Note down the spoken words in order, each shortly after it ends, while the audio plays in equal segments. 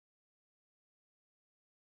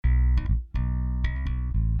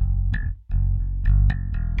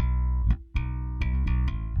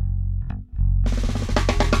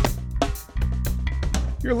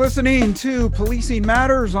You're listening to Policing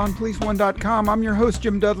Matters on policeone.com. I'm your host,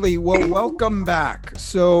 Jim Dudley. Well, welcome back.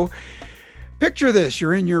 So, picture this: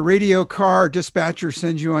 you're in your radio car, dispatcher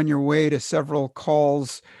sends you on your way to several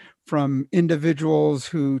calls from individuals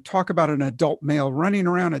who talk about an adult male running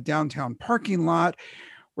around a downtown parking lot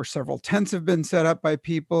where several tents have been set up by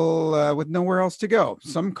people with nowhere else to go.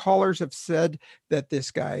 Some callers have said that this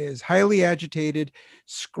guy is highly agitated,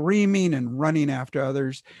 screaming and running after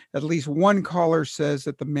others. At least one caller says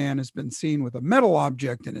that the man has been seen with a metal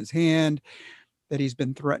object in his hand that he's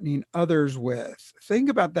been threatening others with. Think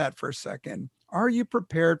about that for a second. Are you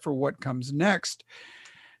prepared for what comes next?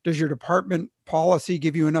 Does your department policy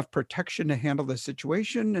give you enough protection to handle the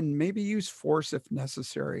situation and maybe use force if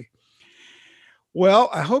necessary? Well,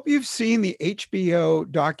 I hope you've seen the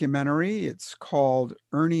HBO documentary. It's called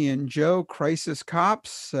Ernie and Joe Crisis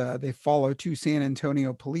Cops. They follow two San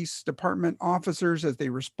Antonio Police Department officers as they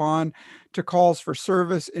respond to calls for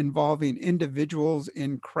service involving individuals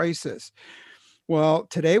in crisis. Well,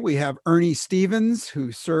 today we have Ernie Stevens,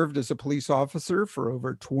 who served as a police officer for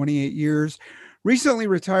over 28 years, recently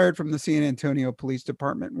retired from the San Antonio Police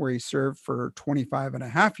Department, where he served for 25 and a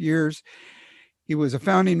half years. He was a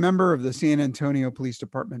founding member of the San Antonio Police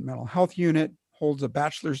Department Mental Health Unit, holds a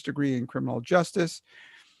bachelor's degree in criminal justice,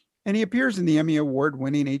 and he appears in the Emmy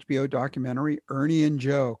Award-winning HBO documentary Ernie and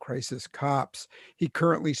Joe: Crisis Cops. He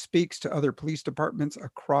currently speaks to other police departments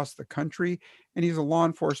across the country, and he's a law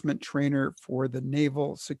enforcement trainer for the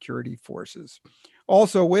Naval Security Forces.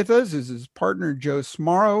 Also with us is his partner, Joe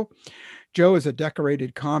Smaro. Joe is a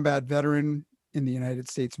decorated combat veteran in the United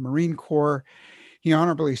States Marine Corps. He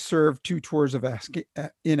honorably served two tours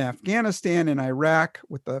in Afghanistan and Iraq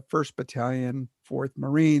with the 1st Battalion, 4th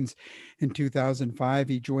Marines. In 2005,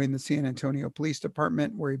 he joined the San Antonio Police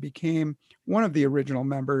Department, where he became one of the original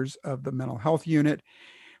members of the Mental Health Unit,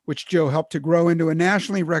 which Joe helped to grow into a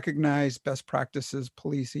nationally recognized best practices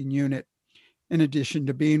policing unit. In addition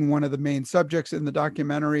to being one of the main subjects in the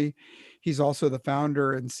documentary, he's also the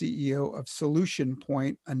founder and CEO of Solution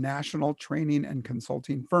Point, a national training and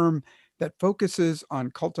consulting firm that focuses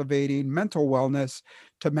on cultivating mental wellness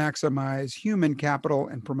to maximize human capital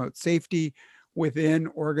and promote safety within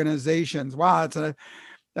organizations. Wow,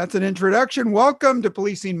 that's an introduction. Welcome to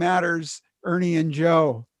Policing Matters, Ernie and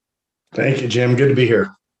Joe. Thank you, Jim. Good to be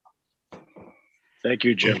here. Thank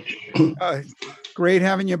you, Jim. Great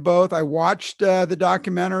having you both. I watched the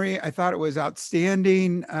documentary. I thought it was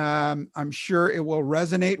outstanding. I'm sure it will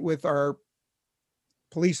resonate with our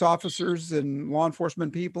police officers and law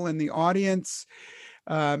enforcement people in the audience.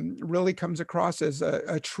 Really comes across as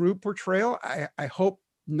a true portrayal. I hope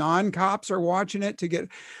non-cops are watching it to get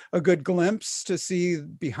a good glimpse to see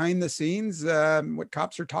behind the scenes what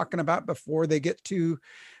cops are talking about before they get to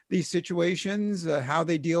these situations, how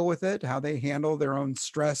they deal with it, how they handle their own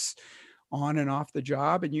stress on and off the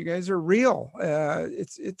job. And you guys are real.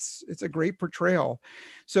 It's a great portrayal.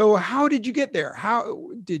 So how did you get there?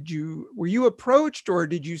 Were you approached, or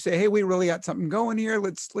did you say, hey, we really got something going here,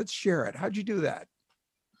 let's share it? How'd you do that?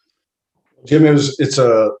 Jim, it's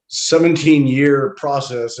a 17-year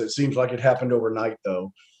process. It seems like it happened overnight,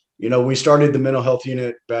 though. We started the mental health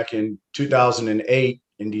unit back in 2008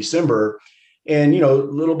 in December. And,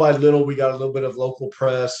 little by little, we got a little bit of local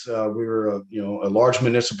press. We were, a large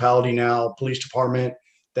municipality now, police department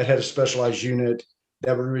that had a specialized unit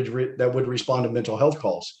that would respond to mental health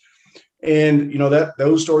calls. And,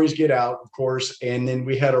 those stories get out, of course. And then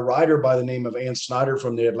we had a writer by the name of Ann Snyder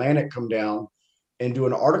from the Atlantic come down and do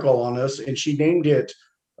an article on us. And she named it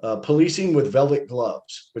Policing with Velvet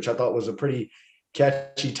Gloves, which I thought was a pretty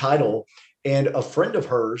catchy title. And a friend of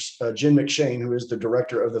hers, Jen McShane, who is the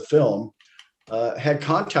director of the film, had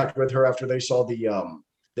contact with her after they saw the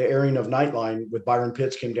airing of Nightline with Byron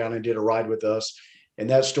Pitts, came down and did a ride with us. And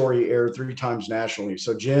that story aired 3 times nationally.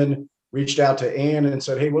 So Jen reached out to Ann and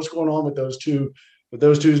said, hey, what's going on with those two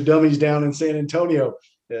dummies down in San Antonio?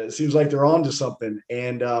 It seems like they're on to something.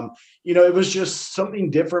 And, it was just something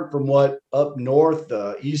different from what up north,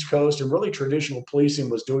 the East Coast, and really traditional policing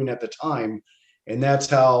was doing at the time. And that's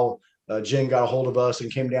how Jen got a hold of us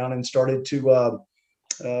and came down and started to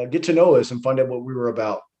get to know us and find out what we were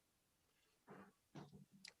about.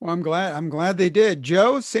 Well, I'm glad they did.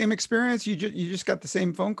 Joe, same experience. You just got the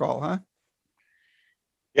same phone call, huh?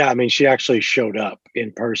 Yeah, I mean, she actually showed up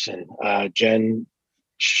in person. Jen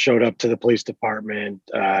showed up to the police department.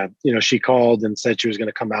 She called and said she was going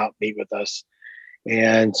to come out, meet with us.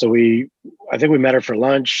 And so I think we met her for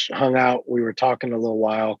lunch, hung out. We were talking a little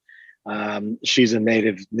while. She's a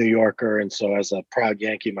native New Yorker. And so as a proud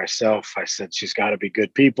Yankee myself, I said, she's got to be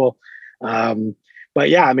good people. But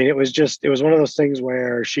yeah, I mean, it was one of those things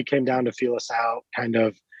where she came down to feel us out, kind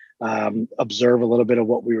of observe a little bit of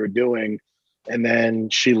what we were doing, and then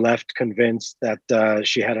she left convinced that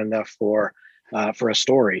she had enough for a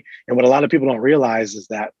story. And what a lot of people don't realize is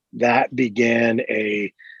that that began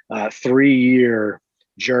a 3 year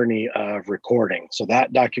journey of recording. So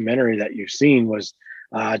that documentary that you've seen was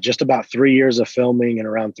just about 3 years of filming and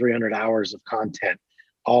around 300 hours of content,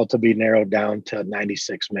 all to be narrowed down to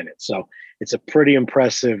 96 minutes. So it's a pretty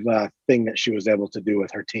impressive thing that she was able to do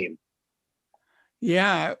with her team.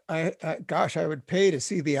 Yeah, gosh, I would pay to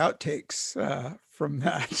see the outtakes from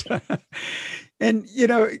that. And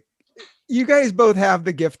you guys both have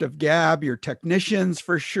the gift of gab. You're technicians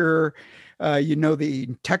for sure. You know the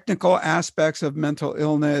technical aspects of mental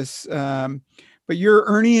illness, but you're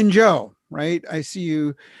Ernie and Joe, right? I see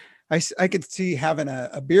you. I could see having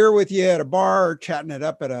a beer with you at a bar, or chatting it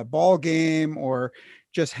up at a ball game, or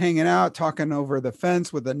just hanging out, talking over the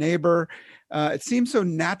fence with a neighbor. It seems so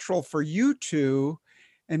natural for you two.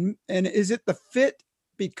 And is it the fit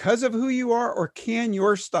because of who you are, or can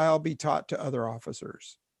your style be taught to other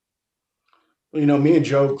officers? Well, me and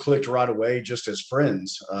Joe clicked right away just as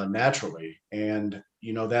friends, naturally. And,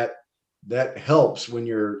 that helps when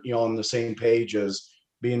you're, on the same page as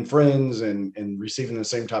being friends and receiving the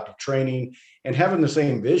same type of training and having the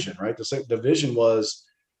same vision, right? The vision was,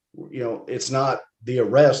 it's not the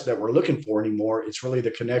arrest that we're looking for anymore. It's really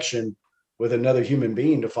the connection with another human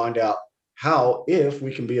being to find out how, if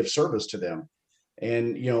we can be of service to them,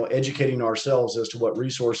 and, educating ourselves as to what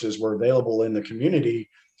resources were available in the community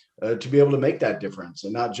to be able to make that difference,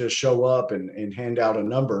 and not just show up and hand out a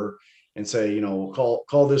number and say,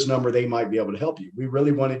 call this number, they might be able to help you. We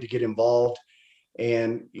really wanted to get involved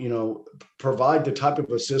and, provide the type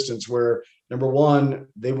of assistance where, number one,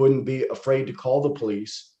 they wouldn't be afraid to call the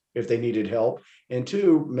police if they needed help, and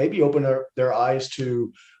two, maybe open their eyes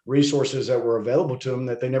to resources that were available to them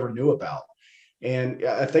that they never knew about. And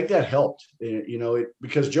I think that helped,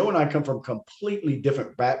 because Joe and I come from completely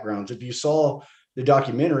different backgrounds. If you saw the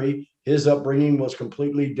documentary, his upbringing was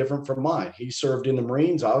completely different from mine. He served in the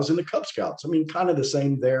Marines. I was in the Cub Scouts. I mean, kind of the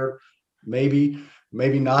same there, maybe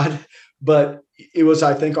not. But it was,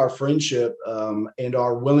 I think, our friendship and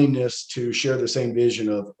our willingness to share the same vision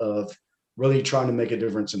of really trying to make a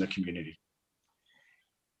difference in the community.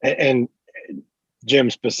 And Jim,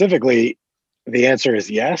 specifically, the answer is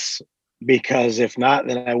yes, because if not,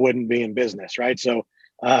 then I wouldn't be in business, right? So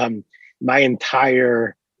my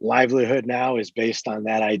entire livelihood now is based on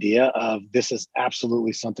that idea of this is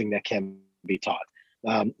absolutely something that can be taught.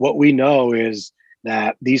 What we know is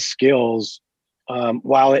that these skills,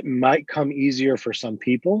 while it might come easier for some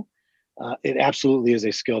people, it absolutely is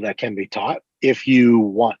a skill that can be taught if you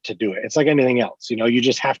want to do it. It's like anything else, you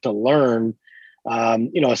just have to learn,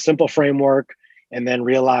 a simple framework, and then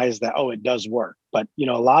realize that, it does work. But,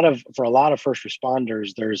 for a lot of first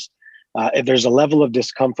responders, there's a level of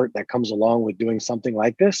discomfort that comes along with doing something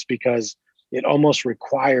like this, because it almost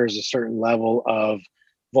requires a certain level of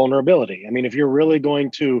vulnerability. I mean, if you're really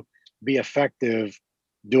going to be effective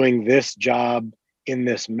doing this job in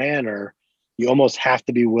this manner, you almost have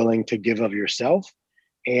to be willing to give of yourself.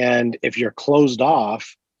 And if you're closed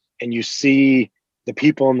off and you see the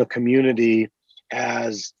people in the community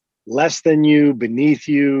as less than you, beneath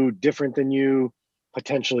you, different than you,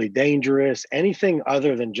 potentially dangerous, anything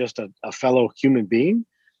other than just a fellow human being,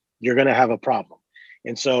 you're going to have a problem.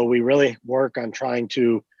 And so we really work on trying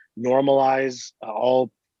to normalize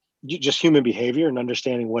all just human behavior and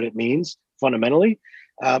understanding what it means fundamentally.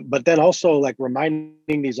 But then also like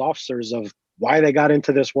reminding these officers of why they got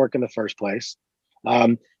into this work in the first place,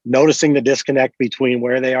 noticing the disconnect between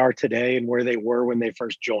where they are today and where they were when they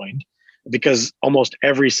first joined, because almost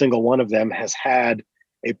every single one of them has had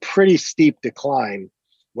a pretty steep decline,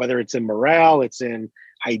 whether it's in morale, it's in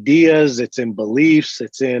ideas, it's in beliefs,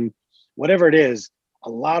 it's in whatever it is. A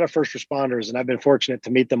lot of first responders, and I've been fortunate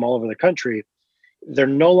to meet them all over the country, they're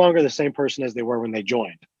no longer the same person as they were when they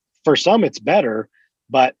joined. For some, it's better,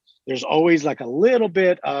 but there's always like a little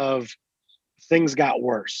bit of things got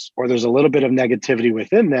worse, or there's a little bit of negativity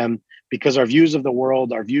within them because our views of the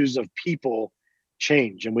world, our views of people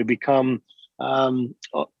change, and we become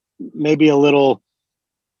maybe a little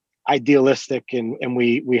idealistic, and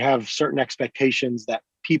we have certain expectations that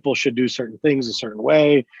people should do certain things a certain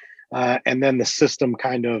way, and then the system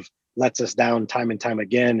kind of lets us down time and time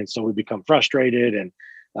again, and so we become frustrated, and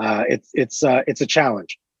it's a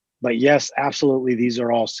challenge. But yes, absolutely, these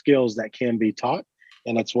are all skills that can be taught,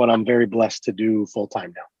 and it's what I'm very blessed to do full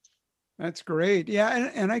time now. That's great.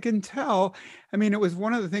 Yeah, and I can tell. I mean, it was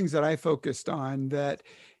one of the things that I focused on, that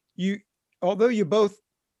although you both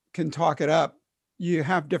can talk it up, you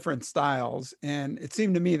have different styles, and it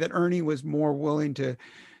seemed to me that Ernie was more willing to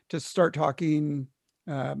start talking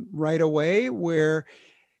right away, where it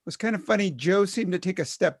was kind of funny. Joe seemed to take a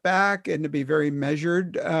step back and to be very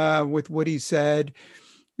measured with what he said.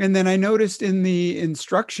 And then I noticed in the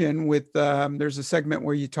instruction with there's a segment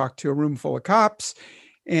where you talk to a room full of cops,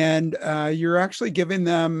 and you're actually giving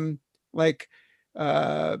them like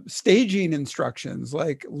staging instructions,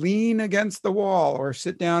 like lean against the wall or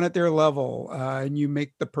sit down at their level, and you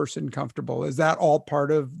make the person comfortable. Is that all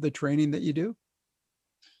part of the training that you do?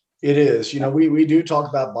 It is. We do talk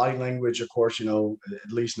about body language, of course. At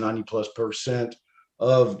least 90+%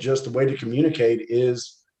 of just the way to communicate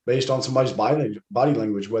is based on somebody's body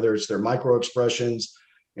language, whether it's their micro expressions,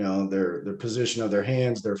 their position of their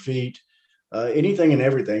hands, their feet, anything and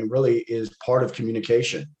everything really is part of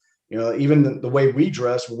communication. Even the way we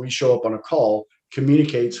dress when we show up on a call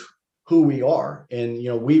communicates who we are. And,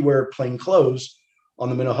 we wear plain clothes on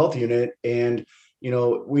the mental health unit. And,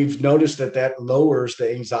 we've noticed that lowers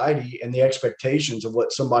the anxiety and the expectations of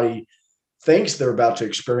what somebody thinks they're about to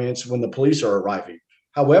experience when the police are arriving.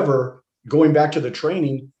 However, going back to the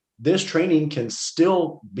training, this training can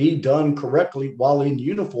still be done correctly while in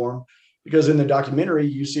uniform, because in the documentary,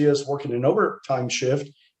 you see us working an overtime shift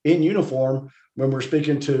in uniform when we're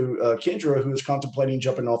speaking to Kendra, who's contemplating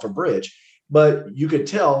jumping off a bridge. But you could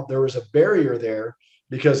tell there was a barrier there,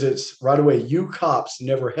 because it's right away, you cops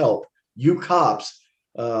never help. You cops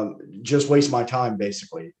just waste my time,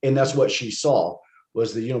 basically. And that's what she saw,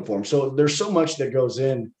 was the uniform. So there's so much that goes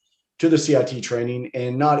in to the CIT training,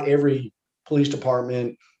 and not every police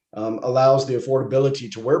department allows the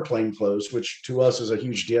affordability to wear plain clothes, which to us is a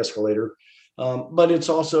huge de-escalator. But it's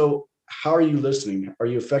also, how are you listening? Are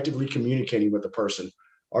you effectively communicating with the person?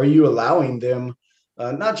 Are you allowing them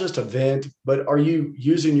not just to vent, but are you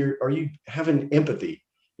having empathy?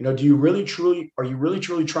 Are you really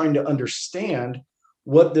truly trying to understand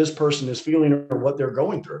what this person is feeling or what they're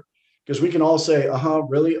going through? Because we can all say,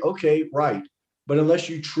 really? Okay, right. But unless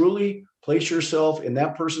you truly place yourself in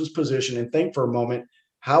that person's position and think for a moment,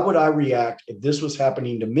 how would I react if this was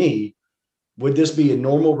happening to me? Would this be a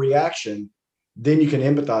normal reaction? Then you can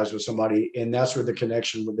empathize with somebody. And that's where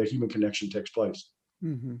the human connection takes place.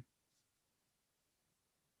 Mm-hmm.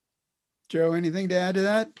 Joe, anything to add to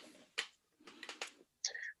that?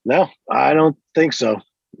 No, I don't think so.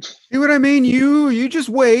 See what I mean? You just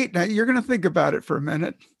wait. Now, you're going to think about it for a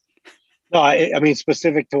minute. No, I mean,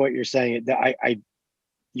 specific to what you're saying,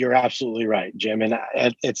 you're absolutely right, Jim. And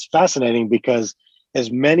it's fascinating because as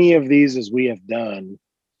many of these as we have done,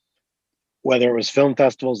 whether it was film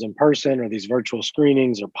festivals in person or these virtual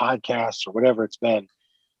screenings or podcasts or whatever it's been,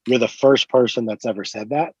 you're the first person that's ever said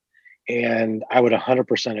that. And I would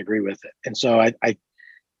 100% agree with it. And so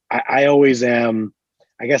I always am,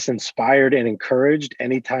 I guess, inspired and encouraged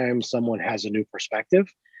anytime someone has a new perspective,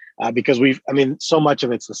 because so much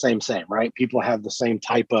of it's the same, right? People have the same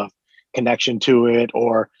type of connection to it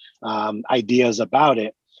or ideas about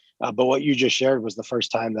it. But what you just shared was the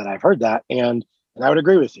first time that I've heard that. And I would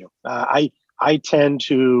agree with you. I tend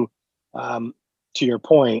to your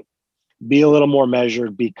point, be a little more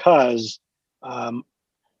measured because,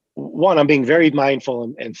 one, I'm being very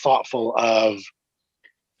mindful and thoughtful of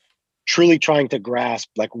truly trying to grasp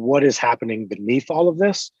like what is happening beneath all of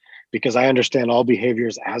this, because I understand all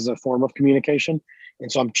behaviors as a form of communication.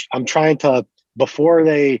 And so I'm trying to, before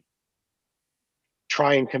they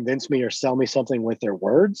try and convince me or sell me something with their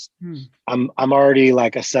words, I'm already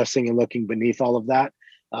like assessing and looking beneath all of that,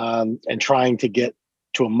 and trying to get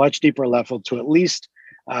to a much deeper level to at least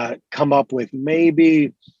come up with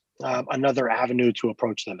maybe another avenue to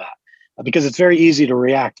approach them at, because it's very easy to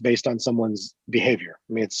react based on someone's behavior.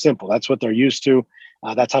 I mean, it's simple. That's what they're used to.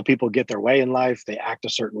 That's how people get their way in life. They act a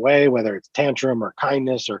certain way, whether it's tantrum or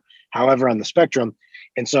kindness or however on the spectrum.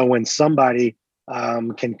 And so when somebody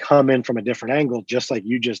can come in from a different angle, just like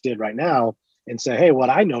you just did right now, and say, hey,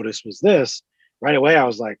 what I noticed was this, right away, I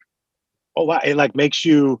was like, oh, wow. It like makes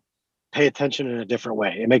you pay attention in a different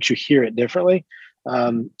way. It makes you hear it differently.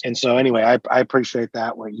 And so anyway, I appreciate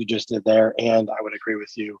that, what you just did there. And I would agree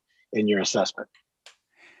with you in your assessment.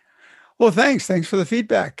 Well, thanks. Thanks for the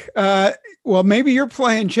feedback. Well, maybe you're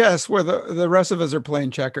playing chess where the rest of us are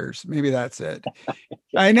playing checkers. Maybe that's it.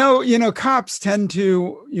 I know, cops tend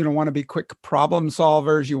to, want to be quick problem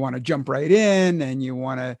solvers. You want to jump right in and you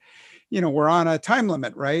want to, we're on a time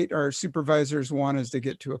limit, right? Our supervisors want us to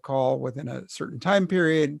get to a call within a certain time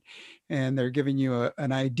period, and they're giving you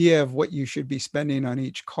an idea of what you should be spending on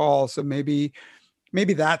each call. So maybe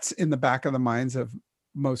that's in the back of the minds of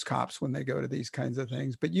most cops when they go to these kinds of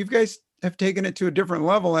things. But you guys have taken it to a different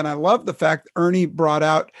level. And I love the fact Ernie brought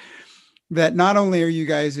out that not only are you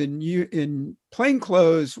guys in plain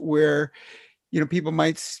clothes where, people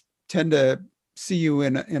might tend to see you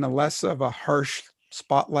in a less of a harsh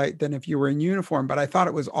spotlight than if you were in uniform, but I thought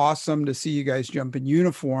it was awesome to see you guys jump in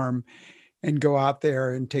uniform and go out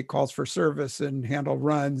there and take calls for service and handle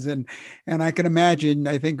runs. And I can imagine,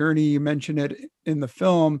 I think Ernie, you mentioned it in the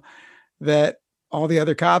film, that all the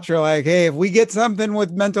other cops are like, hey, if we get something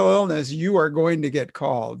with mental illness, you are going to get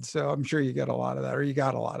called. So I'm sure you get a lot of that, or you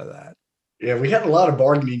got a lot of that. Yeah, we had a lot of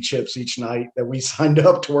bargaining chips each night that we signed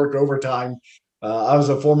up to work overtime. I was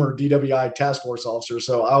a former DWI task force officer,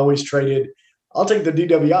 so I always traded. I'll take the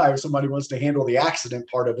DWI if somebody wants to handle the accident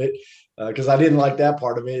part of it, because I didn't like that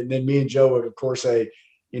part of it. And then me and Joe would, of course, say,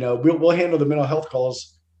 we'll handle the mental health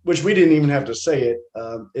calls, which we didn't even have to say it.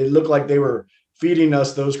 It looked like they were feeding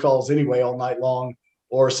us those calls anyway all night long,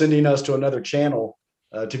 or sending us to another channel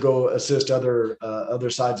to go assist other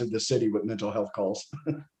sides of the city with mental health calls.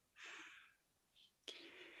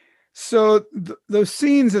 So those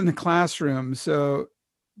scenes in the classroom, so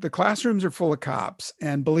the classrooms are full of cops,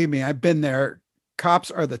 and believe me, I've been there. Cops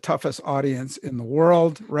are the toughest audience in the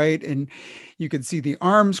world, right? And you can see the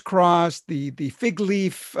arms crossed, the fig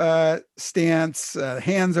leaf stance,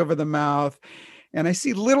 hands over the mouth, and I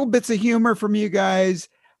see little bits of humor from you guys.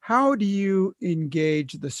 How do you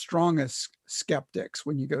engage the strongest skeptics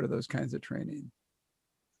when you go to those kinds of training?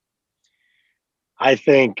 I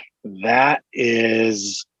think that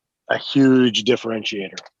is a huge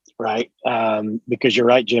differentiator, right? Because you're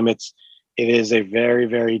right, Jim. It is a very,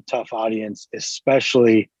 very tough audience,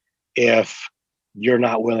 especially if you're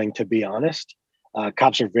not willing to be honest.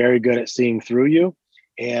 Cops are very good at seeing through you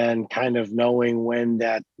and kind of knowing when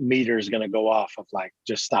that meter is going to go off of like,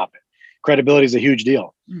 just stop it. Credibility is a huge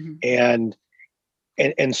deal. Mm-hmm.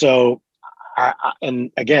 And so, and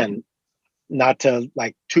again, not to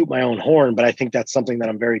like toot my own horn, but I think that's something that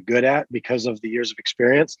I'm very good at because of the years of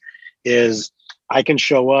experience, is I can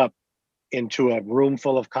show up into a room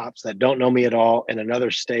full of cops that don't know me at all in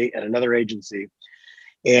another state and another agency.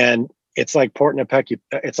 And it's like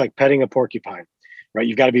it's like petting a porcupine, right?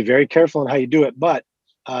 You've got to be very careful in how you do it. But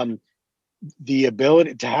the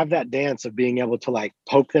ability to have that dance of being able to like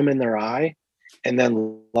poke them in their eye and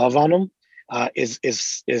then love on them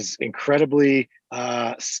is incredibly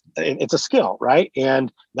it's a skill, right?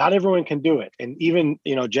 And not everyone can do it. And even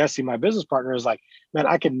Jesse, my business partner, is like, man,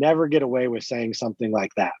 I could never get away with saying something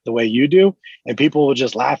like that the way you do, and people will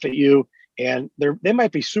just laugh at you, and they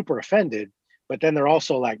might be super offended, but then they're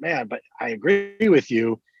also like, man, but I agree with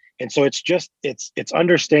you. And so it's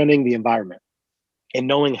understanding the environment and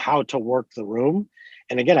knowing how to work the room.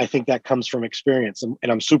 And again, I think that comes from experience, and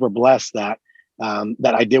I'm super blessed that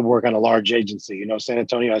I did work on a large agency. San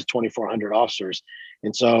Antonio has 2,400 officers.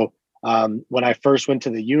 And so when I first went to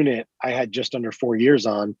the unit, I had just under 4 years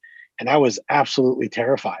on, and I was absolutely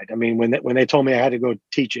terrified. I mean, when they told me I had to go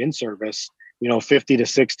teach in service, 50 to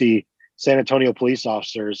 60 San Antonio police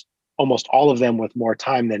officers, almost all of them with more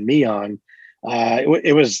time than me on,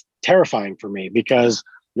 it was terrifying for me, because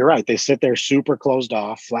you're right. They sit there super closed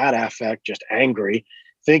off, flat affect, just angry,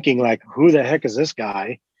 thinking like, who the heck is this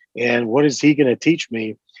guy? And what is he going to teach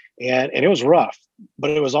me? And it was rough,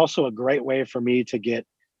 but it was also a great way for me to get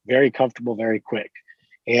very comfortable very quick.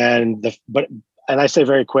 And I say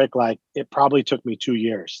very quick, like it probably took me 2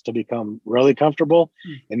 years to become really comfortable.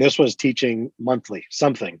 And this was teaching monthly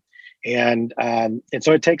something. And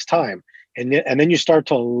so it takes time. And then you start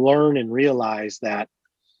to learn and realize that,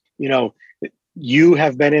 you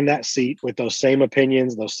have been in that seat with those same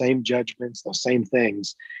opinions, those same judgments, those same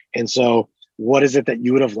things. And so what is it that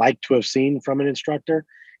you would have liked to have seen from an instructor?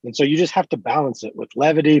 And so you just have to balance it with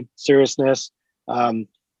levity, seriousness,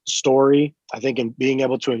 story. I think in being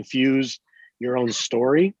able to infuse your own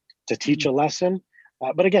story to teach a lesson.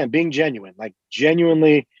 But again, being genuine, like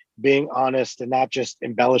genuinely being honest and not just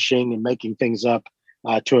embellishing and making things up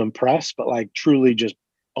to impress, but like truly just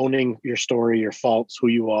owning your story, your faults, who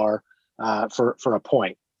you are for a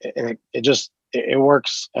point. And it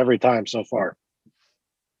works every time so far.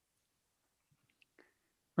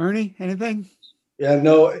 Ernie, anything? Yeah,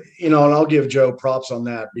 no, and I'll give Joe props on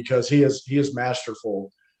that, because he is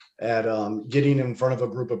masterful at getting in front of a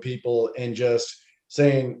group of people and just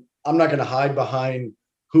saying, I'm not going to hide behind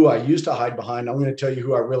who I used to hide behind. I'm going to tell you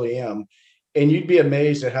who I really am. And you'd be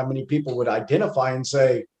amazed at how many people would identify and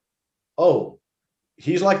say, oh,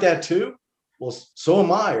 he's like that too? Well, so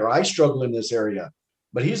am I, or I struggle in this area.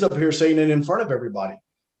 But he's up here saying it in front of everybody.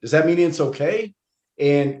 Does that mean it's okay?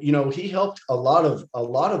 And, he helped a lot of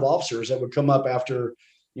officers that would come up after,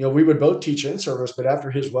 we would both teach in service, but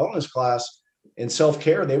after his wellness class and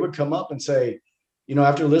self-care, they would come up and say,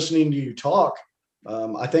 after listening to you talk,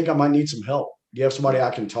 I think I might need some help. Do you have somebody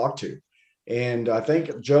I can talk to? And I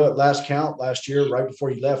think Joe, at last count last year, right before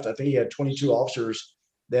he left, I think he had 22 officers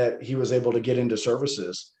that he was able to get into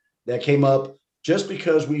services that came up just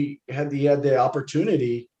because we had the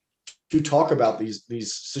opportunity to talk about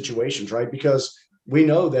these situations, right? Because we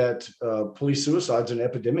know that police suicide is an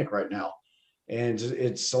epidemic right now, and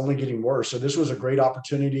it's only getting worse. So this was a great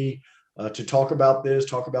opportunity to talk about this,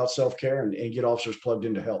 talk about self-care, and get officers plugged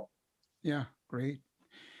in to help. Yeah, great.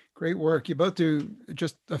 Great work. You both do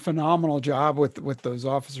just a phenomenal job with those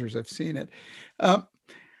officers. I've seen it. I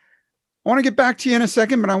want to get back to you in a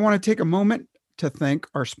second, but I want to take a moment to thank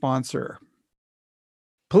our sponsor.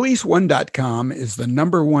 PoliceOne.com is the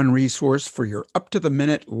 #1 resource for your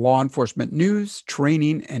up-to-the-minute law enforcement news,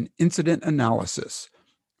 training, and incident analysis.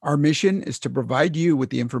 Our mission is to provide you with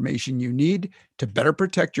the information you need to better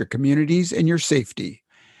protect your communities and your safety.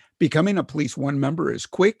 Becoming a Police One member is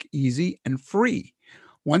quick, easy, and free.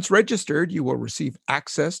 Once registered, you will receive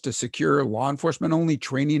access to secure law enforcement-only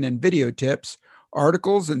training and video tips,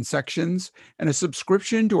 articles and sections, and a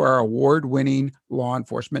subscription to our award-winning law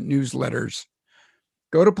enforcement newsletters.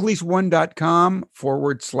 Go to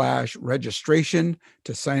policeone.com/registration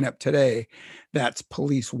to sign up today. That's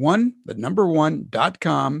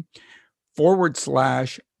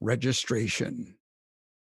policeone.com/registration.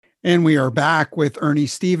 And we are back with Ernie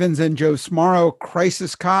Stevens and Joe Smaro,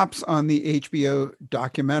 Crisis Cops, on the HBO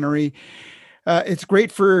documentary. It's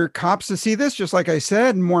great for cops to see this, just like I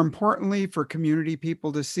said, and more importantly, for community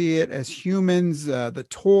people to see it as humans, the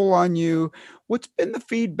toll on you. What's been the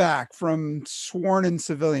feedback from sworn and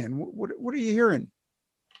civilian? What are you hearing?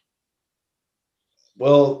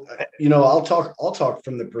 Well, I'll talk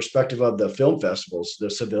from the perspective of the film festivals,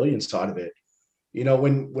 the civilian side of it.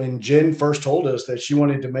 When Jen first told us that she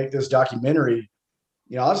wanted to make this documentary,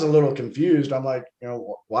 I was a little confused. I'm like,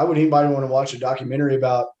 why would anybody want to watch a documentary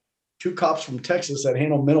about two cops from Texas that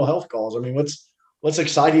handle mental health calls? I mean, what's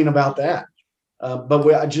exciting about that? But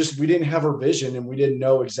we didn't have her vision, and we didn't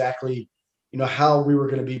know exactly, how we were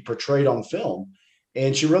going to be portrayed on film.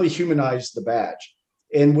 And she really humanized the badge.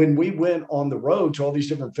 And when we went on the road to all these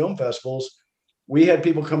different film festivals, we had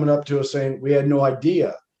people coming up to us saying we had no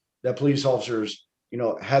idea that police officers,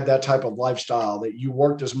 had that type of lifestyle, that you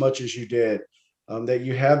worked as much as you did, that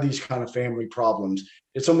you have these kind of family problems.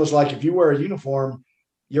 It's almost like if you wear a uniform,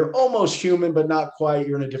 you're almost human, but not quite.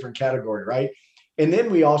 You're in a different category, right? And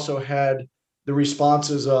then we also had the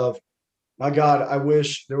responses of, my God, I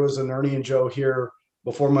wish there was an Ernie and Joe here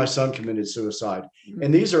before my son committed suicide.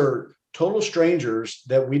 And these are total strangers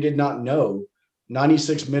that we did not know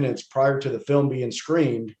 96 minutes prior to the film being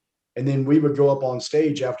screened. And then we would go up on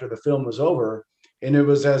stage after the film was over, and it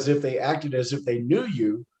was as if they acted as if they knew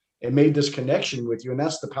you and made this connection with you. And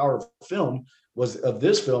that's the power of film, of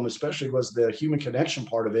this film especially, was the human connection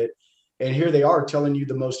part of it. And here they are telling you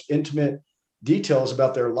the most intimate details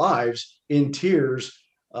about their lives in tears,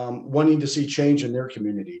 wanting to see change in their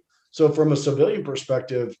community. So from a civilian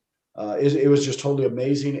perspective, it was just totally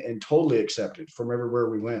amazing and totally accepted from everywhere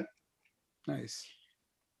we went. Nice.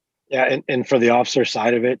 Yeah, and for the officer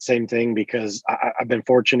side of it, same thing, because I've been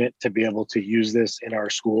fortunate to be able to use this in our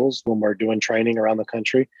schools when we're doing training around the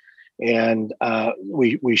country. And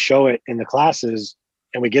we show it in the classes,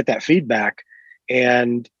 and we get that feedback.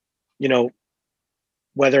 And,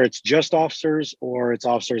 whether it's just officers or it's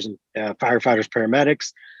officers and firefighters,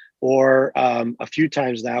 paramedics, or a few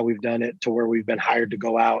times now we've done it to where we've been hired to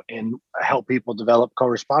go out and help people develop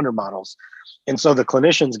co-responder models. And so the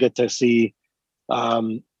clinicians get to see,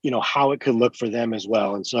 how it could look for them as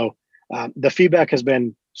well. And so the feedback has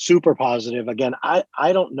been super positive. Again,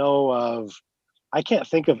 I don't know I can't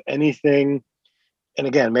think of anything. And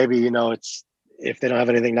again, maybe, it's, if they don't have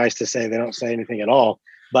anything nice to say, they don't say anything at all.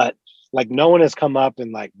 But like, no one has come up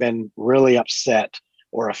and like been really upset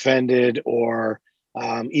or offended or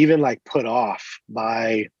even like put off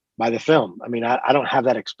by the film. I mean, I don't have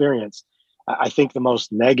that experience. I think the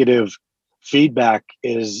most negative feedback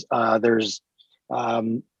is there's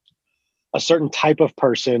a certain type of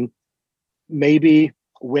person, maybe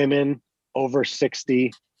women over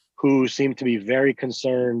 60, who seem to be very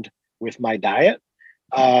concerned with my diet.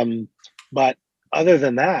 But other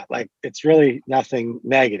than that, like, it's really nothing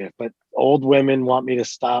negative. But old women want me to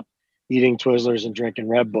stop eating Twizzlers and drinking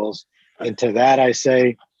Red Bulls. And to that, I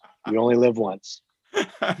say, you only live once.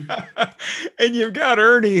 And you've got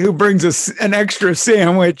Ernie, who brings us an extra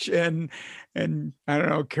sandwich and I don't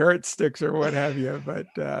know, carrot sticks or what have you. But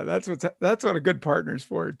that's what a good partner's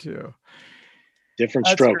for too. Different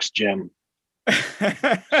strokes, Jim.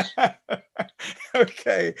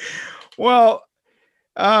 Okay. Well,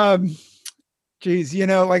 Geez,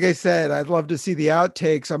 like I said, I'd love to see the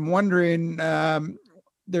outtakes. I'm wondering,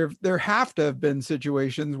 there have to have been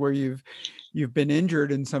situations where you've been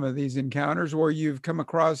injured in some of these encounters, or you've come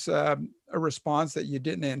across a response that you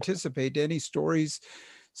didn't anticipate. Do any stories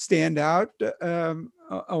stand out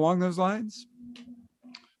along those lines?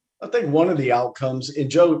 I think one of the outcomes, and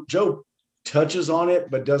Joe touches on it,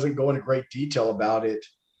 but doesn't go into great detail about it.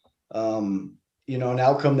 An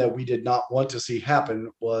outcome that we did not want to see happen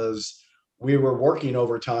was we were working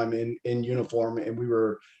overtime in uniform, and we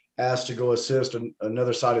were asked to go assist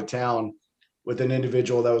another side of town with an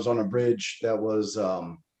individual that was on a bridge that was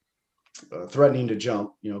threatening to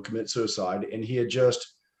jump, commit suicide. And he had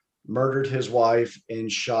just murdered his wife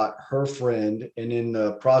and shot her friend. And in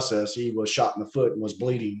the process, he was shot in the foot and was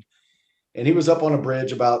bleeding. And he was up on a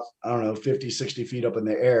bridge about, 50, 60 feet up in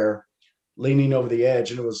the air, leaning over the edge.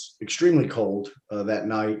 And it was extremely cold that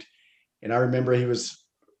night. And I remember he was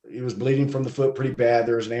bleeding from the foot pretty bad.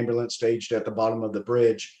 There was an ambulance staged at the bottom of the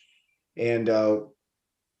bridge. And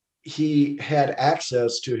he had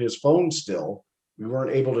access to his phone still. We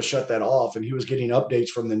weren't able to shut that off. And he was getting updates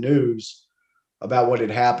from the news about what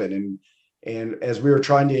had happened. And as we were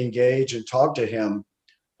trying to engage and talk to him,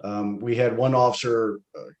 we had one officer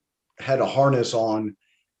had a harness on,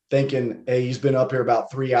 thinking, hey, he's been up here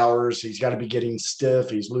about 3 hours. He's got to be getting stiff.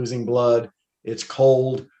 He's losing blood. It's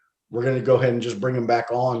cold. We're going to go ahead and just bring him back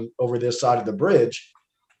on over this side of the bridge.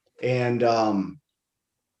 And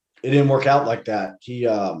it didn't work out like that. He,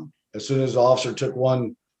 as soon as the officer took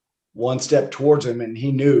one step towards him, and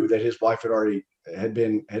he knew that his wife had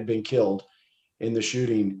been killed in the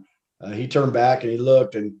shooting, he turned back and he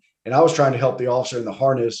looked, and I was trying to help the officer in the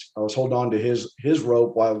harness. I was holding on to his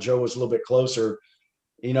rope while Joe was a little bit closer,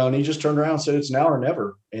 and he just turned around and said, it's now or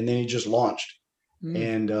never. And then he just launched.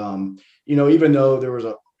 And, even though there was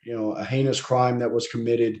a heinous crime that was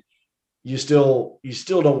committed, you still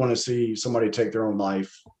don't want to see somebody take their own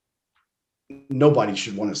life. Nobody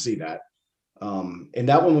should want to see that. And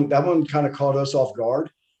that one kind of caught us off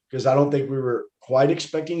guard, because I don't think we were quite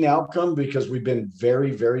expecting the outcome, because we've been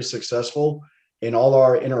very, very successful in all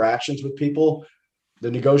our interactions with people. The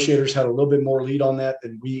negotiators had a little bit more lead on that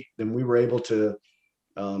than we were able to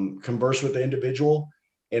converse with the individual.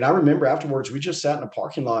 And I remember afterwards, we just sat in a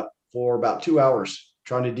parking lot for about 2 hours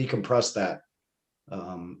trying to decompress that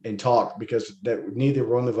and talk, because that neither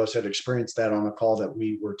one of us had experienced that on a call that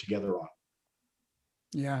we were together on.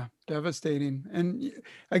 Yeah, devastating. And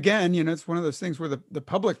again, it's one of those things where the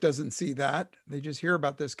public doesn't see that. They just hear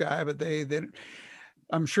about this guy, but they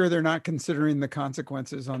I'm sure they're not considering the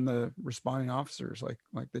consequences on the responding officers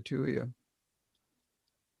like the two of you.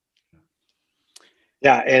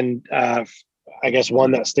 Yeah. And I guess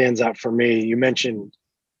one that stands out for me, you mentioned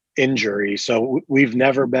injury. So we've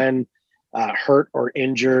never been hurt or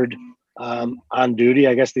injured on duty.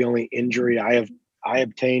 I guess the only injury I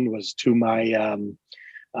obtained was to my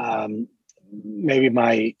maybe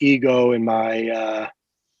my ego and my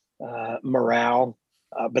morale,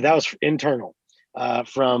 but that was internal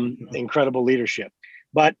from incredible leadership.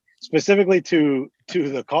 But specifically to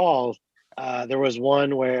the call, there was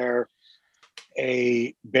one where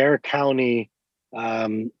a Bexar County,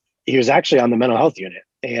 he was actually on the mental health unit,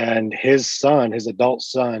 and his adult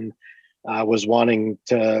son, was wanting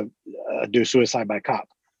to do suicide by cop.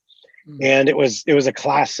 And it was a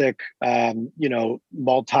classic,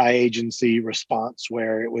 multi-agency response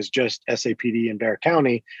where it was just SAPD and Bexar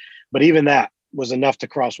County, but even that was enough to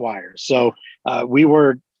cross wires. So we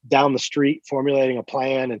were down the street formulating a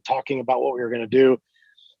plan and talking about what we were going to do.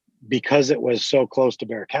 Because it was so close to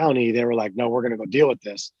Bexar County, they were like, no, we're going to go deal with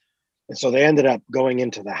this. And so they ended up going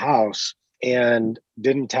into the house and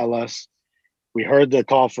didn't tell us. We heard the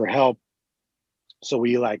call for help. So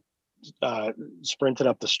we sprinted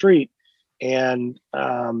up the street, and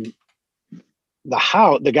the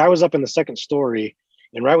guy was up in the second story.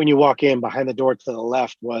 And right when you walk in, behind the door to the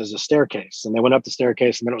left was a staircase, and they went up the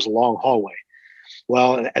staircase, and then it was a long hallway.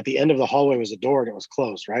 Well, at the end of the hallway was a door, and it was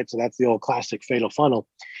closed, right? So that's the old classic fatal funnel.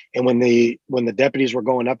 And when the deputies were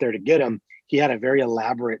going up there to get him, he had a very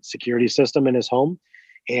elaborate security system in his home,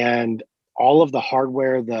 and all of the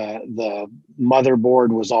hardware, the motherboard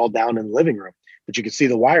was all down in the living room, but you could see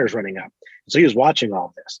the wires running up. So he was watching all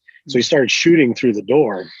of this. So he started shooting through the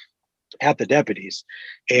door at the deputies,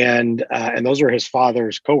 and those were his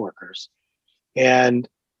father's coworkers. And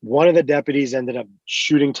one of the deputies ended up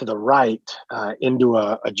shooting to the right into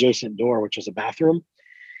a adjacent door, which was a bathroom.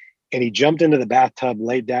 And he jumped into the bathtub,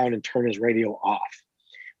 laid down, and turned his radio off.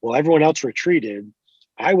 Well, everyone else retreated.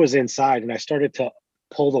 I was inside, and I started to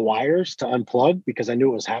pull the wires to unplug because I knew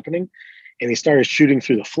what was happening. And he started shooting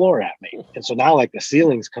through the floor at me. And so now, like, the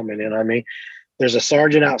ceiling's coming in on me. there's a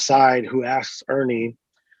sergeant outside who asks Ernie,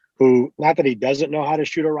 who, not that he doesn't know how to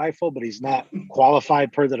shoot a rifle, but he's not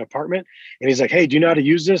qualified per the department. And he's like, hey, do you know how to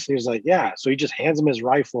use this? And he's like, yeah. So he just hands him his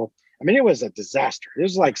rifle. I mean, it was a disaster. It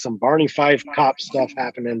was like some Barney Fife cop stuff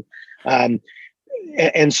happening.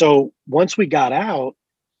 And so once we got out,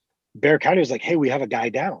 Bexar County was like, hey, we have a guy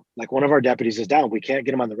down. Like, one of our deputies is down. We can't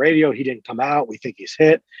get him on the radio. He didn't come out. We think he's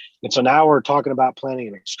hit. And so now we're talking about planning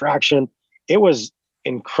an extraction. It was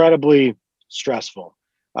incredibly stressful.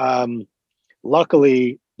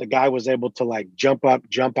 Luckily, the guy was able to like jump up,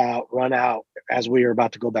 jump out, run out as we were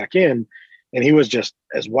about to go back in. And he was just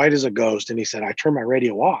as white as a ghost. And he said, I turned my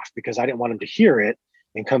radio off because I didn't want him to hear it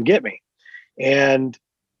and come get me. And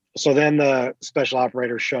so then the special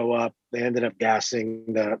operators show up. They ended up gassing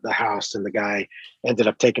the house, and the guy ended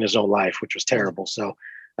up taking his own life, which was terrible. So,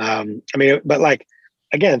 I mean, but like,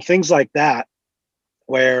 again, things like that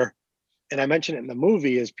where, and I mentioned it in the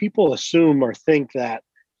movie, is people assume or think that,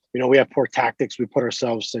 you know, we have poor tactics, we put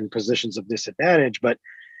ourselves in positions of disadvantage, but,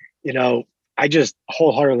 you know, I just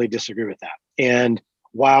wholeheartedly disagree with that. And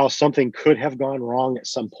while something could have gone wrong at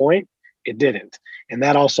some point, it didn't. And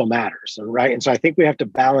that also matters, right? And so I think we have to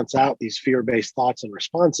balance out these fear-based thoughts and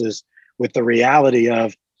responses with the reality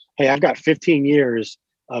of, hey, I've got 15 years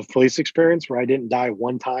of police experience where I didn't die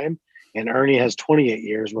one time, and Ernie has 28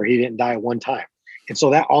 years where he didn't die one time. And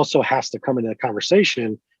so that also has to come into the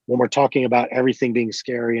conversation when we're talking about everything being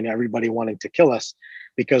scary and everybody wanting to kill us,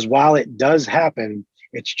 because while it does happen,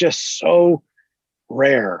 it's just so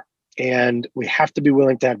rare. And we have to be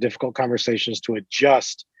willing to have difficult conversations to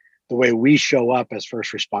adjust the way we show up as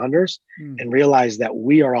first responders and realize that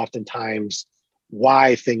we are oftentimes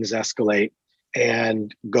why things escalate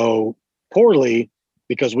and go poorly,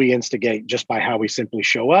 because we instigate just by how we simply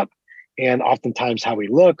show up, and oftentimes how we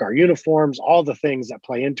look, our uniforms, all the things that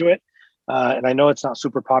play into it. And I know it's not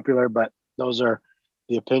super popular, but those are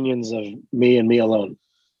the opinions of me and me alone.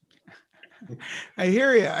 I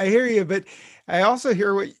hear you. But I also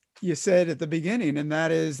hear what you said at the beginning, and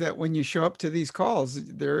that is that when you show up to these calls,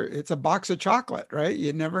 it's a box of chocolate, right?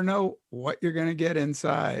 You never know what you're going to get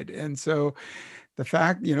inside. And so the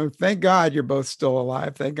fact, you know, thank God you're both still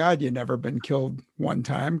alive. Thank God you've never been killed one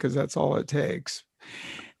time, because that's all it takes.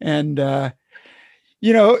 And,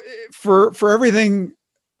 you know, for everything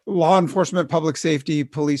law enforcement, public safety,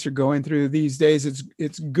 police are going through these days,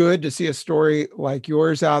 it's good to see a story like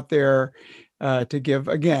yours out there, to give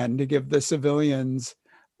the civilians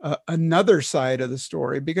another side of the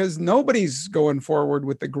story, because nobody's going forward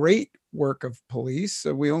with the great work of police.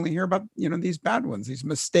 So we only hear about, you know, these bad ones, these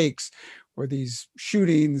mistakes, or these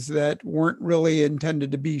shootings that weren't really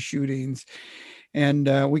intended to be shootings.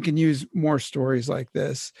 And we can use more stories like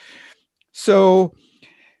this. So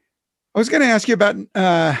I was going to ask you about,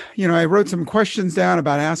 you know, I wrote some questions down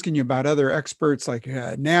about asking you about other experts like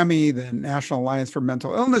NAMI, the National Alliance for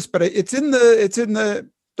Mental Illness, but it's in the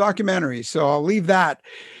documentary. So I'll leave that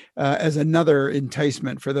as another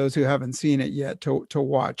enticement for those who haven't seen it yet to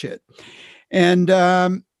watch it. And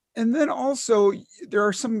then also there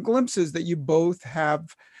are some glimpses that you both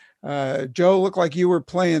have. Joe looked like you were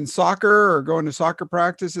playing soccer or going to soccer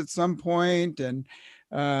practice at some point, and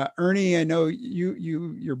Ernie, I know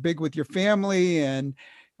you're big with your family, and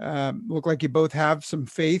look like you both have some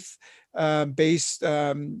faith based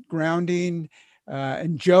grounding.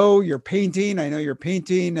 And Joe, you're painting. I know you're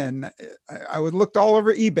painting, and I would looked all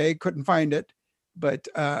over eBay, couldn't find it, but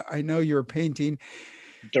I know you're painting.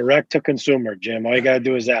 Direct to consumer, Jim. All you got to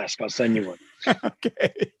do is ask. I'll send you one.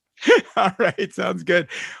 Okay. All right. Sounds good.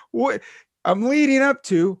 What I'm leading up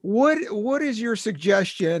to, what is your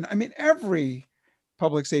suggestion? I mean, every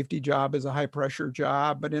public safety job is a high pressure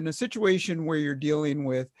job, but in a situation where you're dealing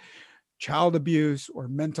with child abuse or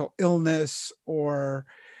mental illness, or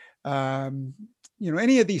you know,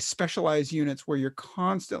 any of these specialized units where you're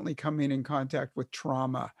constantly coming in contact with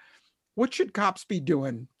trauma, what should cops be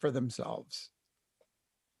doing for themselves?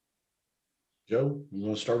 Joe, you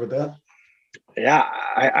want to start with that? Yeah,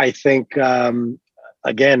 I think,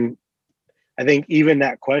 again, I think even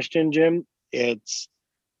that question, Jim, it's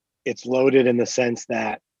loaded in the sense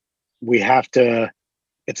that we have to,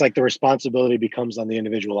 it's like the responsibility becomes on the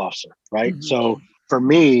individual officer, right? Mm-hmm. So for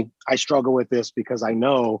me, I struggle with this because I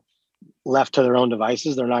know left to their own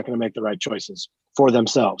devices, they're not going to make the right choices for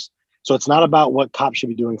themselves. So it's not about what cops should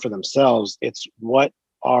be doing for themselves. It's what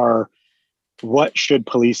should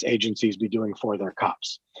police agencies be doing for their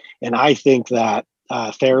cops? And I think that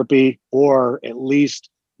therapy, or at least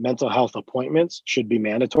mental health appointments, should be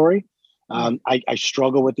mandatory. I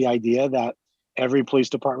struggle with the idea that every police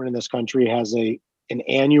department in this country has an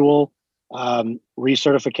annual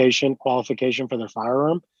recertification qualification for their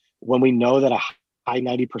firearm, when we know that a high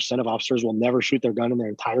 90% of officers will never shoot their gun in their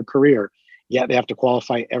entire career, yet they have to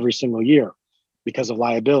qualify every single year because of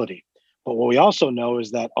liability. But what we also know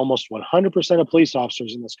is that almost 100% of police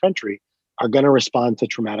officers in this country are going to respond to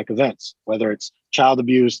traumatic events, whether it's child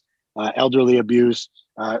abuse, elderly abuse,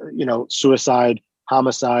 suicide,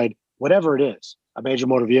 homicide, whatever it is, a major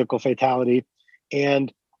motor vehicle fatality.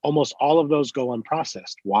 And almost all of those go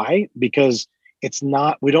unprocessed. Why? Because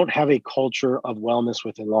we don't have a culture of wellness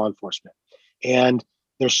within law enforcement. And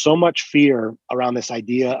there's so much fear around this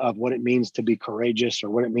idea of what it means to be courageous or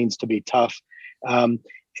what it means to be tough. And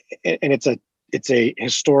it's a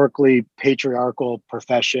historically patriarchal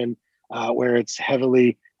profession where it's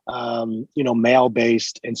heavily, male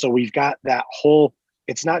based. And so we've got that whole,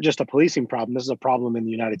 it's not just a policing problem. This is a problem in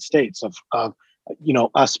the United States of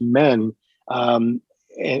us men,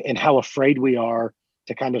 and how afraid we are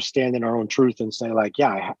to kind of stand in our own truth and say like,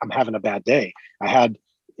 yeah, I'm having a bad day. I had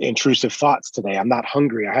intrusive thoughts today. I'm not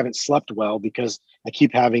hungry. I haven't slept well because I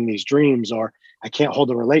keep having these dreams, or I can't hold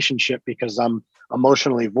a relationship because I'm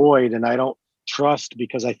emotionally void, and I don't trust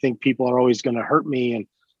because I think people are always going to hurt me, and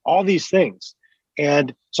all these things.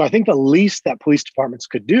 And so I think the least that police departments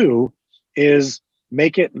could do is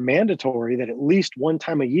make it mandatory that at least one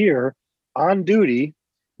time a year on duty,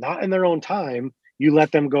 not in their own time, you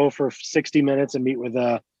let them go for 60 minutes and meet with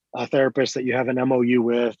a therapist that you have an MOU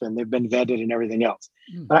with and they've been vetted and everything else.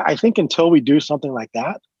 But I think until we do something like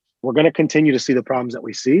that, we're going to continue to see the problems that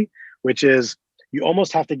we see, which is you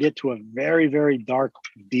almost have to get to a very, very dark,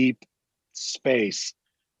 deep space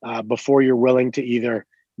before you're willing to either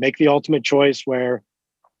make the ultimate choice where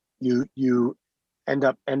you end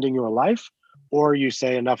up ending your life, or you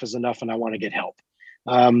say enough is enough and I want to get help.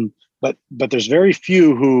 But there's very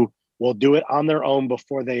few who will do it on their own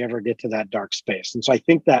before they ever get to that dark space. And so I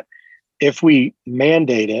think that if we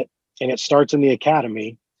mandate it and it starts in the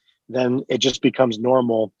academy, then it just becomes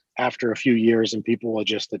normal after a few years and people will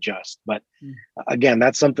just adjust. But again,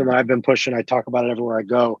 that's something that I've been pushing. I talk about it everywhere I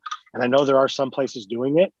go. And I know there are some places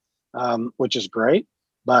doing it, which is great,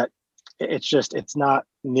 but it's not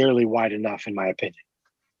nearly wide enough in my opinion.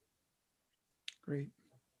 Great.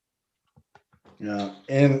 Yeah.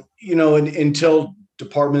 And, until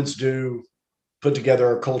departments do put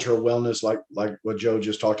together a culture of wellness, like what Joe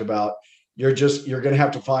just talked about, you're going to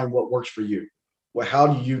have to find what works for you. Well, how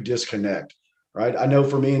do you disconnect? Right. I know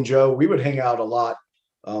for me and Joe, we would hang out a lot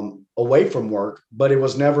away from work, but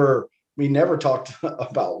we never talked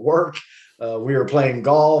about work. We were playing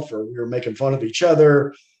golf or we were making fun of each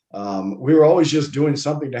other. We were always just doing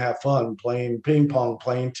something to have fun, playing ping pong,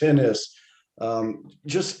 playing tennis.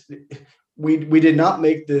 We did not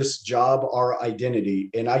make this job our identity.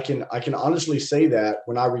 And I can honestly say that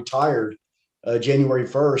when I retired January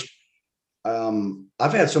 1st,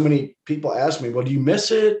 I've had so many people ask me, well, do you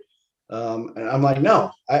miss it? And I'm like,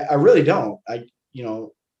 no, I really don't.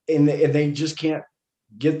 And they just can't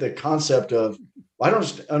get the concept of, I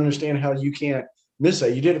don't understand how you can't miss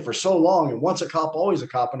that. You did it for so long, and once a cop, always a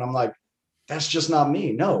cop. And I'm like, that's just not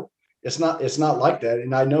me. No, it's not like that.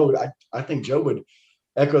 And I know, I think Joe would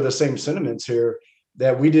echo the same sentiments here,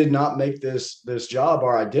 that we did not make this job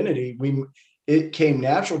our identity. It came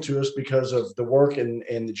natural to us because of the work and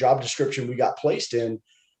the job description we got placed in.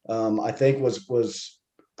 I think was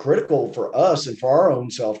critical for us and for our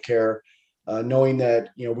own self-care, knowing that,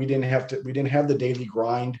 we didn't have the daily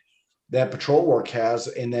grind that patrol work has,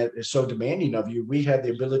 and that is so demanding of you. We had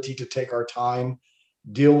the ability to take our time,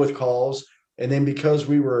 deal with calls. And then because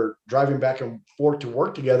we were driving back and forth to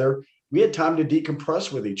work together, we had time to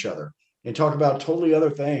decompress with each other and talk about totally other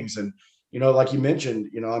things. And, like you mentioned,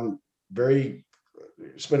 I'm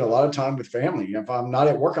spend a lot of time with family. If I'm not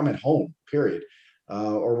at work, I'm at home, period.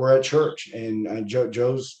 Or we're at church, and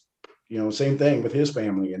Joe's, same thing with his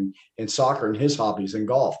family and soccer and his hobbies and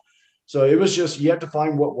golf. So it was just, you have to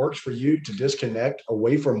find what works for you to disconnect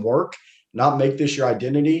away from work, not make this your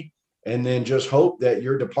identity, and then just hope that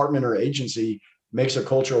your department or agency makes a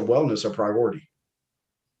culture of wellness a priority.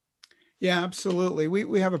 Yeah, absolutely.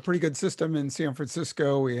 We have a pretty good system in San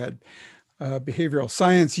Francisco. We had a behavioral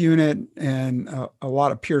science unit and a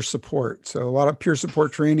lot of peer support. So a lot of peer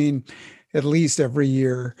support training at least every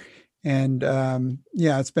year. And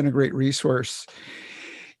it's been a great resource.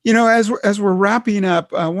 As we're wrapping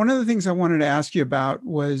up, one of the things I wanted to ask you about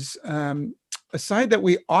was a side that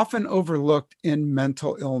we often overlooked in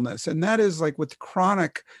mental illness. And that is like with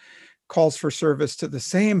chronic calls for service to the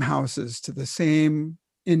same houses, to the same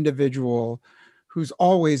individual who's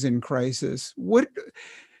always in crisis.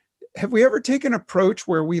 have we ever taken an approach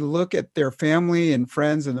where we look at their family and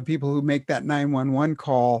friends and the people who make that 911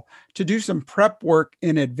 call to do some prep work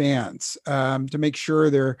in advance, to make sure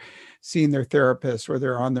they're seeing their therapist or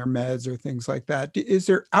they're on their meds or things like that? Is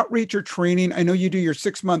there outreach or training? I know you do your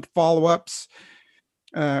 6-month follow-ups,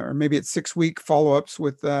 or maybe it's 6-week follow-ups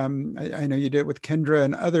with, I know you did it with Kendra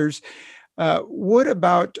and others. What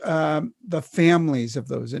about the families of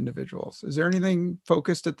those individuals? Is there anything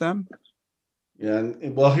focused at them? Yeah,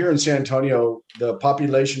 and well, here in San Antonio, the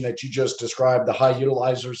population that you just described, the high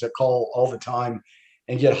utilizers that call all the time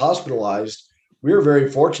and get hospitalized, we are very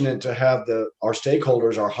fortunate to have our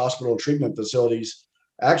stakeholders, our hospital treatment facilities,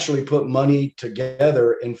 actually put money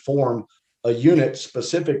together and form a unit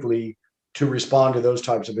specifically to respond to those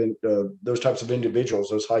types of individuals,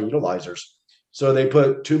 those high utilizers. So they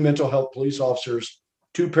put 2 mental health police officers,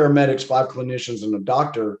 2 paramedics, 5 clinicians, and a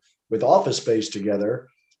doctor with office space together.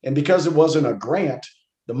 And because it wasn't a grant,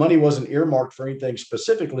 the money wasn't earmarked for anything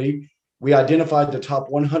specifically. We identified the top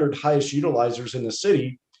 100 highest utilizers in the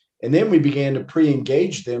city. And then we began to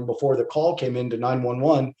pre-engage them before the call came into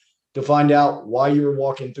 911 to find out why you were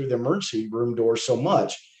walking through the emergency room doors so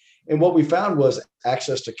much. And what we found was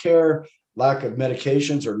access to care, lack of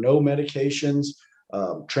medications or no medications,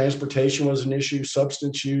 transportation was an issue,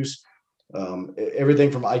 substance use, everything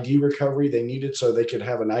from ID recovery they needed so they could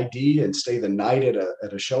have an ID and stay the night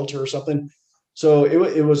at a shelter or something. So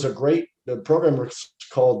it was the program was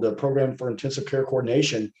called the Program for Intensive Care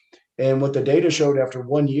Coordination. And what the data showed after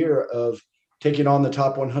 1 year of taking on the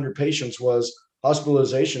top 100 patients was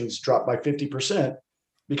hospitalizations dropped by 50%,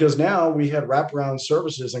 because now we had wraparound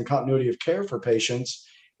services and continuity of care for patients,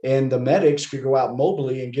 and the medics could go out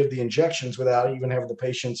mobily and give the injections without even having the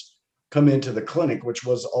patients come into the clinic, which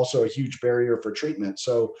was also a huge barrier for treatment.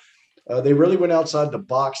 So they really went outside the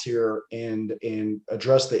box here and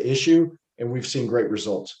addressed the issue, and we've seen great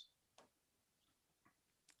results.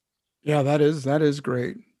 Yeah, that is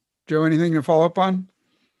great. Joe, anything to follow up on?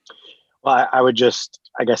 Well, I would just,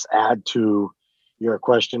 I guess, add to your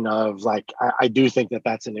question of I do think that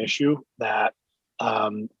that's an issue, that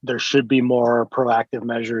there should be more proactive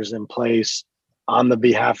measures in place on the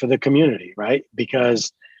behalf of the community, right?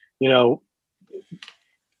 Because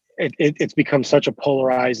it's become such a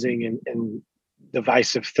polarizing and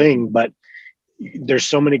divisive thing, but there's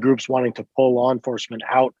so many groups wanting to pull law enforcement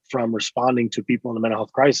out from responding to people in a mental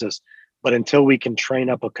health crisis. But until we can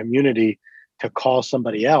train up a community to call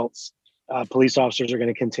somebody else, police officers are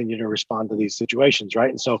going to continue to respond to these situations,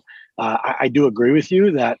 right? And so I do agree with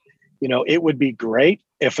you that, it would be great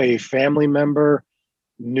if a family member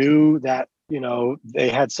knew that they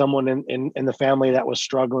had someone in the family that was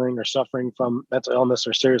struggling or suffering from mental illness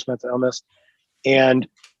or serious mental illness. And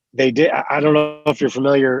they did. I don't know if you're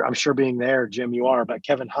familiar. I'm sure being there, Jim, you are, but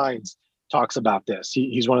Kevin Hines talks about this.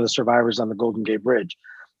 He's one of the survivors on the Golden Gate Bridge.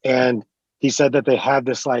 And he said that they had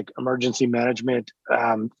this emergency management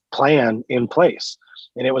plan in place.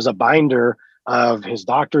 And it was a binder of his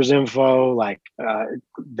doctor's info,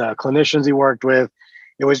 the clinicians he worked with.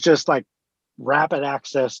 It was just rapid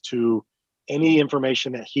access to any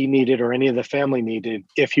information that he needed or any of the family needed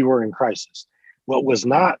if he were in crisis. What was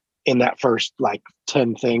not in that first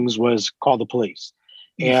 10 things was call the police.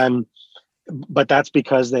 But that's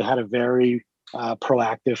because they had a very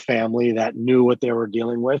proactive family that knew what they were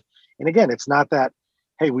dealing with. And again, it's not that,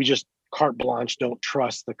 hey, we just carte blanche don't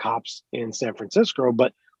trust the cops in San Francisco,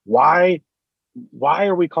 but why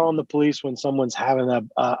are we calling the police when someone's having a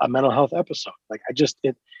mental health episode? I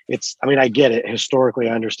get it. Historically,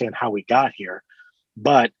 I understand how we got here,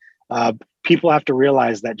 but people have to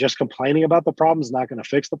realize that just complaining about the problem is not going to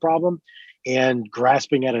fix the problem, and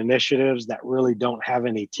grasping at initiatives that really don't have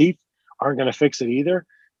any teeth aren't going to fix it either.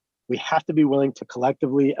 We have to be willing to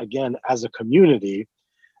collectively, again, as a community,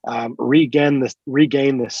 regain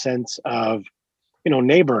the sense of,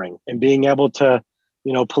 neighboring and being able to,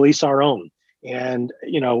 police our own, and,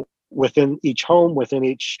 within each home, within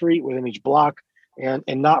each street, within each block, and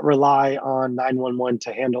not rely on 911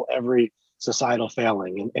 to handle every societal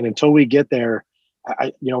failing. And until we get there,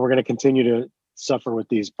 we're going to continue to suffer with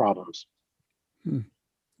these problems.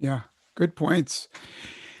 Yeah, good points.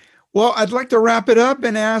 Well, I'd like to wrap it up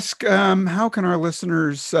and ask, how can our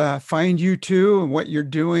listeners find you two and what you're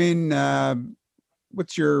doing?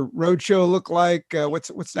 What's your roadshow look like?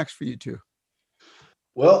 What's next for you two?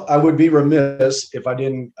 Well, I would be remiss if I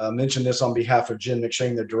didn't mention this on behalf of Jen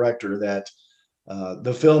McShane, the director, that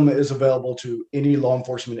the film is available to any law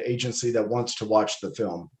enforcement agency that wants to watch the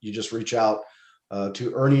film. You just reach out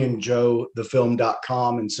to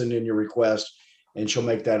ernieandjoethefilm.com and send in your request, and she'll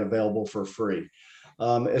make that available for free.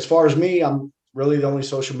 As far as me, I'm really the only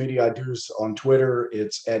social media I do is on Twitter.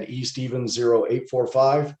 It's at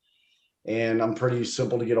estevens0845. And I'm pretty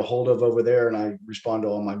simple to get a hold of over there. And I respond to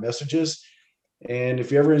all my messages. And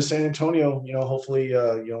if you're ever in San Antonio, hopefully,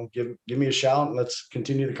 give me a shout and let's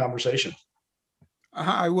continue the conversation.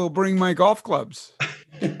 I will bring my golf clubs.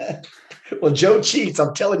 Well, Joe cheats.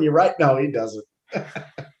 I'm telling you right now, he doesn't.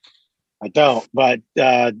 I don't, but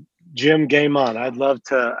Jim, game on. I'd love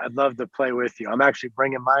to play with you. I'm actually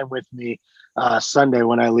bringing mine with me Sunday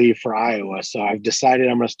when I leave for Iowa. So I've decided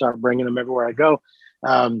I'm going to start bringing them everywhere I go.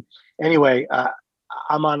 Anyway,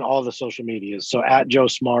 I'm on all the social medias. So at Joe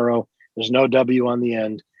Smarro, there's no W on the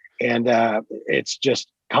end. And it's just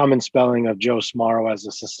common spelling of Joe Smarro as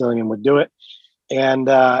a Sicilian would do it. And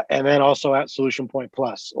then also at Solution Point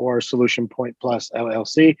Plus or Solution Point Plus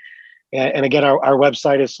LLC. And again, our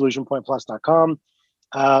website is solutionpointplus.com.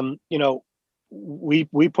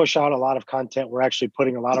 We push out a lot of content. We're actually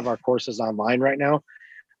putting a lot of our courses online right now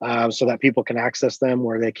so that people can access them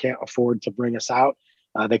where they can't afford to bring us out.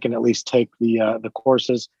 They can at least take the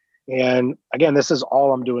courses. And again, this is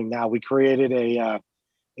all I'm doing now. We created a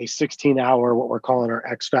 16-hour, what we're calling our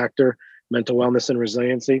X Factor, mental wellness and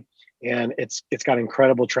resiliency. And it's got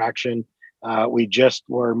incredible traction. We just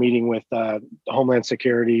were meeting with Homeland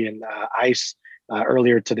Security and ICE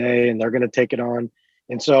earlier today, and they're going to take it on.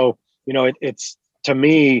 And so, it's to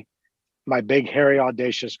me, my big, hairy,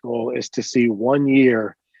 audacious goal is to see 1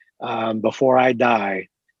 year before I die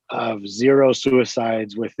of 0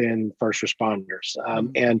 suicides within first responders.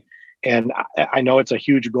 And I know it's a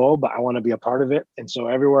huge goal, but I want to be a part of it. And so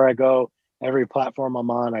everywhere I go, every platform I'm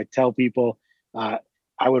on, I tell people,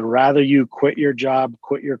 I would rather you quit your job,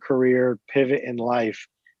 quit your career, pivot in life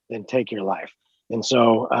than take your life. And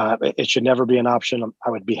so it should never be an option. I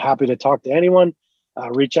would be happy to talk to anyone,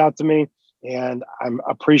 reach out to me. And I'm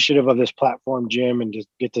appreciative of this platform, Jim, and just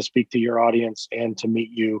get to speak to your audience and to meet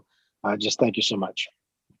you. Just thank you so much.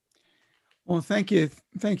 Well, thank you.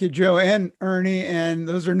 Thank you, Joe and Ernie. And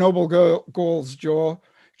those are noble goals, Joe.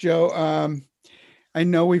 I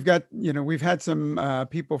know we've had some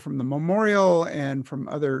people from the Memorial and from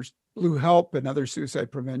others, Blue Help and other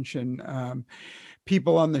suicide prevention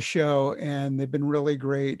people on the show, and they've been really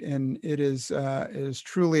great. And it is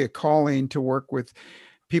truly a calling to work with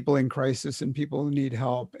people in crisis and people who need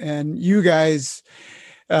help. And you guys,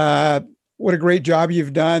 what a great job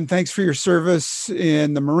you've done. Thanks for your service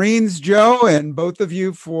in the Marines, Joe, and both of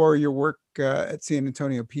you for your work at San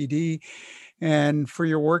Antonio PD. And for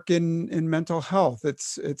your work in mental health.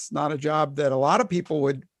 It's not a job that a lot of people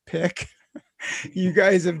would pick. You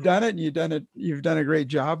guys have done it, and you've done a great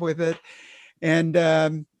job with it. And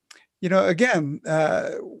again,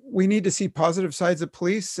 we need to see positive sides of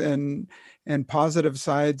police and positive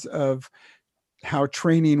sides of how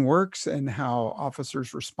training works and how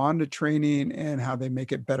officers respond to training and how they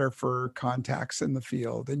make it better for contacts in the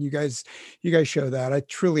field. And you guys show that. I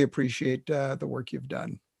truly appreciate the work you've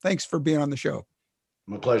done. Thanks for being on the show.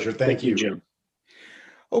 My pleasure. Thank you, Jim.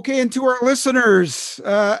 Okay, and to our listeners,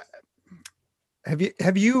 have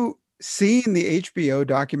you seen the HBO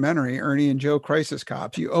documentary Ernie and Joe Crisis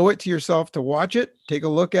Cops? You owe it to yourself to watch it, take a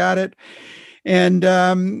look at it, and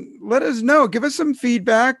let us know. Give us some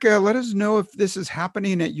feedback. Let us know if this is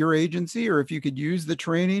happening at your agency or if you could use the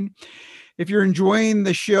training. If you're enjoying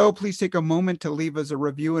the show, please take a moment to leave us a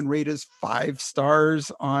review and rate us 5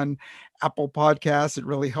 stars on Apple Podcasts. It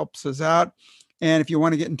really helps us out. And if you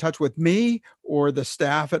want to get in touch with me or the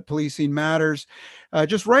staff at Policing Matters,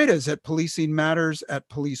 just write us at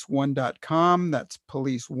policingmatters@police1.com. That's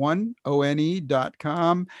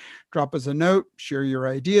police1one.com. Drop us a note, share your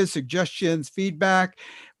ideas, suggestions, feedback.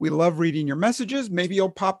 We love reading your messages. Maybe you'll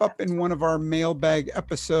pop up in one of our mailbag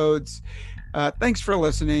episodes. Thanks for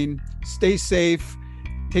listening. Stay safe.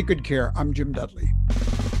 Take good care. I'm Jim Dudley.